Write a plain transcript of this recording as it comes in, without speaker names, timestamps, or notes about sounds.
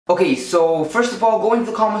Okay, so first of all, go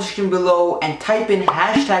into the comment section below and type in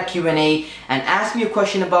hashtag Q&A and ask me a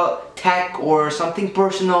question about tech or something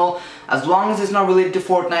personal. As long as it's not related to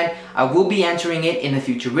Fortnite, I will be answering it in a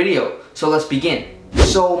future video. So let's begin.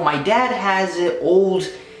 So my dad has an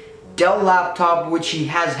old Dell laptop which he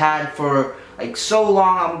has had for like so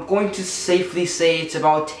long. I'm going to safely say it's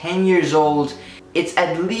about 10 years old. It's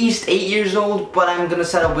at least 8 years old, but I'm gonna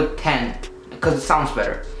settle with 10 because it sounds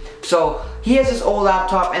better. So he has this old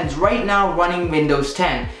laptop and it's right now running Windows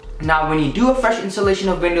 10. Now when you do a fresh installation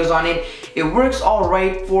of Windows on it, it works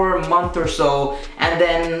alright for a month or so and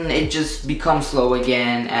then it just becomes slow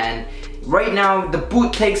again. And right now the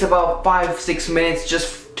boot takes about 5-6 minutes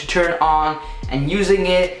just to turn on, and using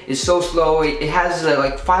it is so slow. It has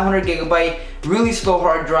like 500 gigabyte really slow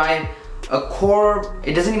hard drive, a Core,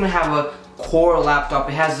 it doesn't even have a Core laptop,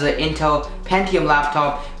 it has the Intel Pentium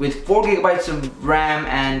laptop with 4 gigabytes of RAM,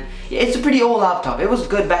 and it's a pretty old laptop. It was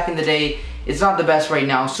good back in the day, it's not the best right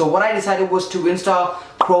now. So what I decided was to install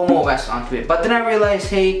Chrome OS onto it, but then I realized,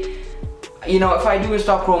 hey, you know, if I do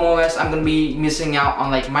install Chrome OS, I'm gonna be missing out on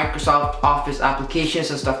like Microsoft Office applications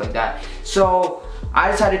and stuff like that. So I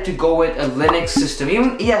decided to go with a Linux system.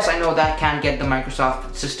 Even, yes, I know that can get the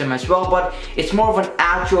Microsoft system as well, but it's more of an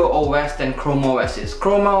actual OS than Chrome OS is.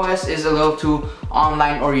 Chrome OS is a little too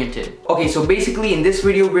online oriented. Okay, so basically in this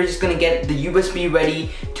video, we're just gonna get the USB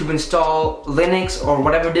ready to install Linux or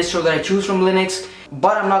whatever distro that I choose from Linux.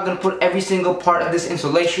 But I'm not gonna put every single part of this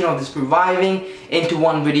installation or this reviving into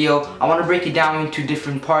one video. I wanna break it down into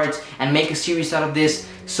different parts and make a series out of this.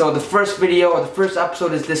 So the first video or the first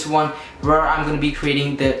episode is this one, where I'm gonna be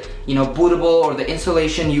creating the, bootable or the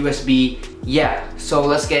installation USB. Yeah, so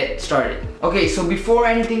let's get started. Okay, so before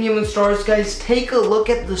anything even starts, guys, take a look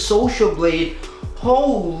at the social blade.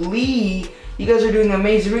 Holy, you guys are doing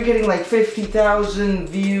amazing. We're getting like 50,000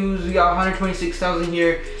 views. We got 126,000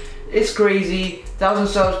 here. It's crazy.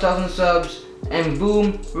 1,000 subs, and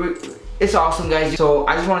boom, it's awesome, guys. So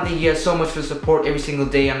I just want to thank you guys so much for the support every single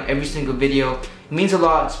day on every single video. It means a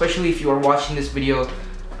lot, especially if you are watching this video.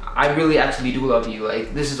 I really actually do love you.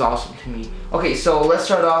 Like, this is awesome to me. Okay, so let's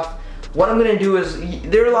start off. What I'm gonna do is,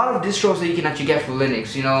 there are a lot of distros that you can actually get for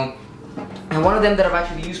Linux, and one of them that I've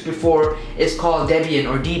actually used before is called Debian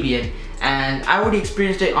or Debian. And I already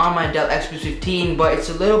experienced it on my Dell XP 15, but it's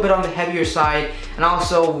a little bit on the heavier side. And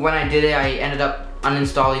also when I did it, I ended up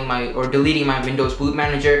uninstalling or deleting my Windows Boot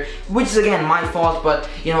Manager, which is again my fault, but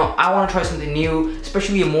I want to try something new,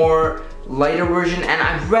 especially a more lighter version. And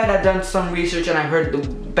I've done some research, and I heard the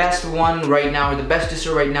best one right now, or the best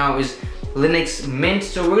distro right now, is Linux Mint.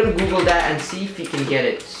 So we're gonna Google that and see if we can get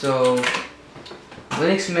it. So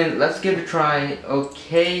Linux Mint, let's give it a try.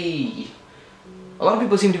 Okay, a lot of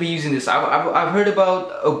people seem to be using this. I've heard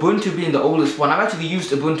about Ubuntu being the oldest one. I've actually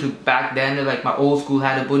used Ubuntu back then, like my old school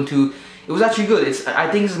had Ubuntu. It was actually good. I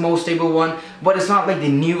think it's the most stable one, but it's not like the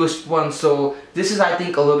newest one. So this is, I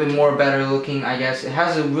think, a little bit more better looking, I guess. It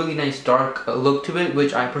has a really nice dark look to it,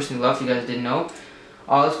 which I personally love, if you guys didn't know.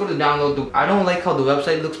 Let's go to download. I don't like how the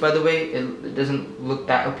website looks, by the way. It doesn't look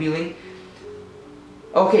that appealing.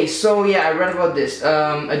 Okay, so yeah, I read about this.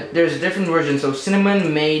 There's different versions, so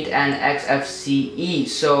Cinnamon, Mate, and XFCE.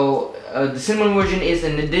 So the Cinnamon version is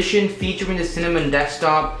an edition featuring the Cinnamon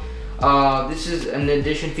desktop. This is an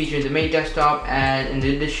edition featuring the Mate desktop, and an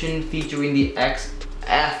edition featuring the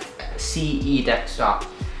XFCE desktop.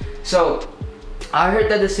 So I heard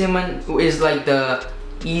that the Cinnamon is like the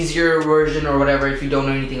easier version or whatever if you don't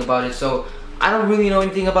know anything about it. So I don't really know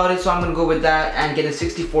anything about it, so I'm gonna go with that and get a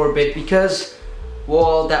 64-bit because,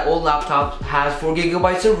 well, that old laptop has 4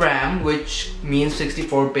 gigabytes of RAM, which means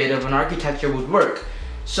 64-bit of an architecture would work.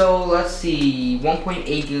 So let's see,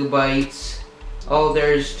 1.8 gigabytes. Oh,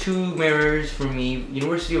 there's 2 mirrors for me.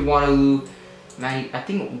 University of Waterloo. Man, I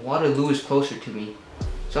think Waterloo is closer to me.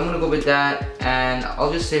 So I'm gonna go with that, and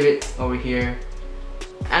I'll just save it over here.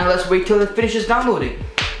 And let's wait till it finishes downloading.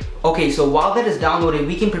 Okay, so while that is downloading,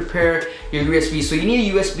 we can prepare your USB. So you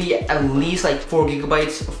need a USB at least like 4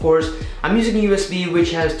 gigabytes, of course. I'm using a USB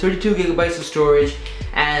which has 32 gigabytes of storage.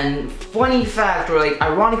 And funny fact, or like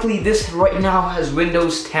ironically, this right now has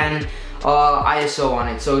Windows 10 ISO on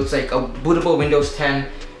it. So it's like a bootable Windows 10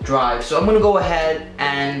 drive. So I'm gonna go ahead,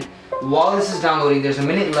 and while this is downloading, there's a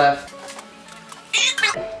minute left.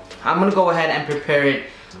 I'm gonna go ahead and prepare it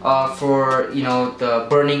for the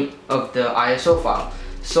burning of the ISO file.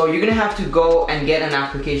 So you're gonna have to go and get an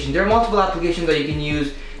application. There are multiple applications that you can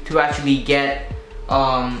use to actually get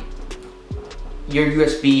your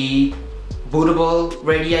USB bootable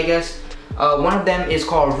ready, I guess. One of them is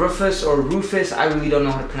called Rufus or Rufus. I really don't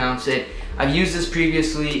know how to pronounce it. I've used this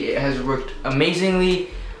previously. It has worked amazingly.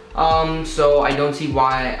 So I don't see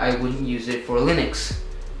why I wouldn't use it for Linux.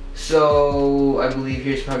 So I believe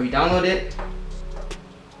here's how you download it.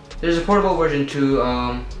 There's a portable version too.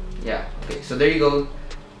 Yeah, okay, so there you go.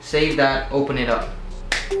 Save that, open it up.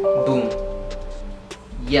 Boom.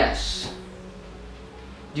 Yes.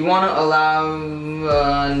 Do you want to allow,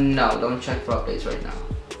 no, don't check for updates right now.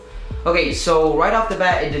 Okay, so right off the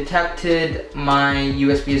bat, it detected my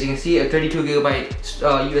USB, as you can see, a 32 gigabyte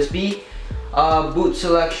USB. Boot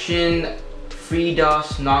selection, free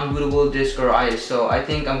DOS, non-bootable, disk or ISO. I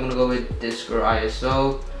think I'm gonna go with disk or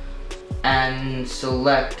ISO and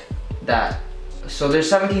select that. So there's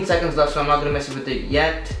 17 seconds left, so I'm not gonna mess with it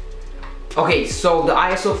yet. Okay, so the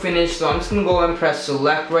ISO finished, so I'm just gonna go and press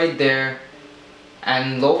select right there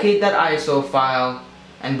and locate that ISO file,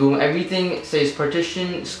 and boom, everything says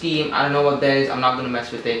partition scheme. I don't know what that is, I'm not gonna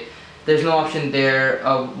mess with it. There's no option there.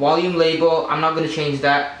 Volume label, I'm not gonna change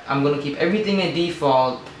that. I'm gonna keep everything at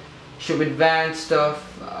default. Show advanced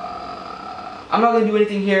stuff. I'm not gonna do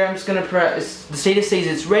anything here. I'm just gonna press, the status says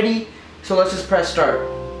it's ready, so let's just press start.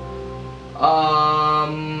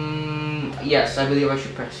 Yes, I believe I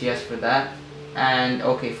should press yes for that, and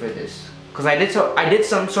okay for this, because I did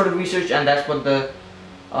some sort of research, and that's what the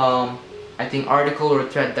I think article or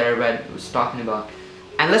thread that I read was talking about.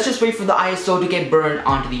 And let's just wait for the ISO to get burned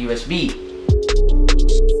onto the USB.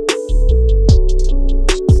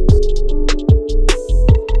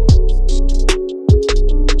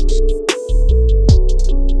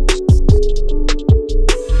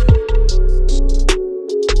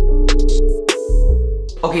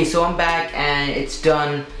 Okay, so I'm back and it's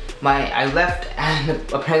done. I left and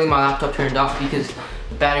apparently my laptop turned off because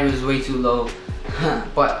the battery was way too low.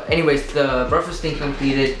 But anyways, the breakfast thing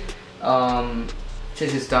completed.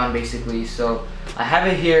 Since it's done basically, so I have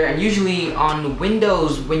it here. And usually on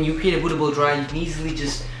Windows, when you create a bootable drive, you can easily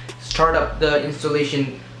just start up the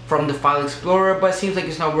installation from the file explorer, but it seems like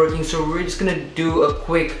it's not working, so we're just gonna do a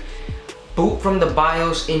quick boot from the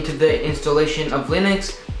BIOS into the installation of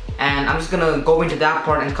Linux. And I'm just gonna go into that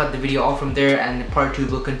part and cut the video off from there, and part 2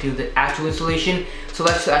 will continue the actual installation. So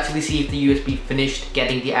let's actually see if the USB finished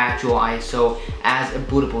getting the actual ISO as a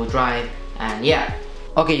bootable drive, and yeah.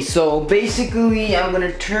 Okay, so basically I'm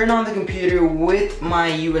gonna turn on the computer with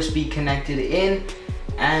my USB connected in,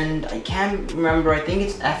 and I can't remember, I think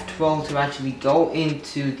it's F12 to actually go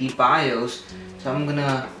into the BIOS. So I'm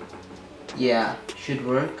gonna, yeah, should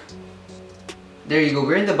work. There you go,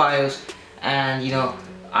 we're in the BIOS, and you know,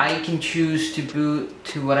 I can choose to boot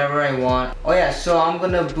to whatever I want. Oh yeah, so I'm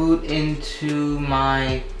gonna boot into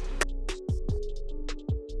my,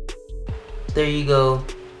 there you go.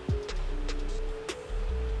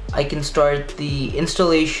 I can start the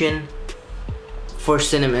installation for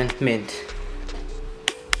Cinnamon Mint.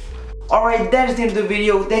 Alright, that is the end of the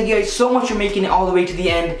video. Thank you guys so much for making it all the way to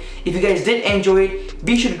the end. If you guys did enjoy it,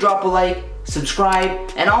 be sure to drop a like,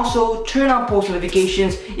 subscribe, and also turn on post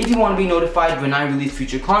notifications if you want to be notified when I release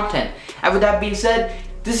future content. And with that being said,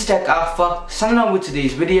 this is Tech Alpha signing on with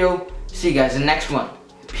today's video. See you guys in the next one.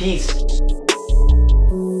 Peace.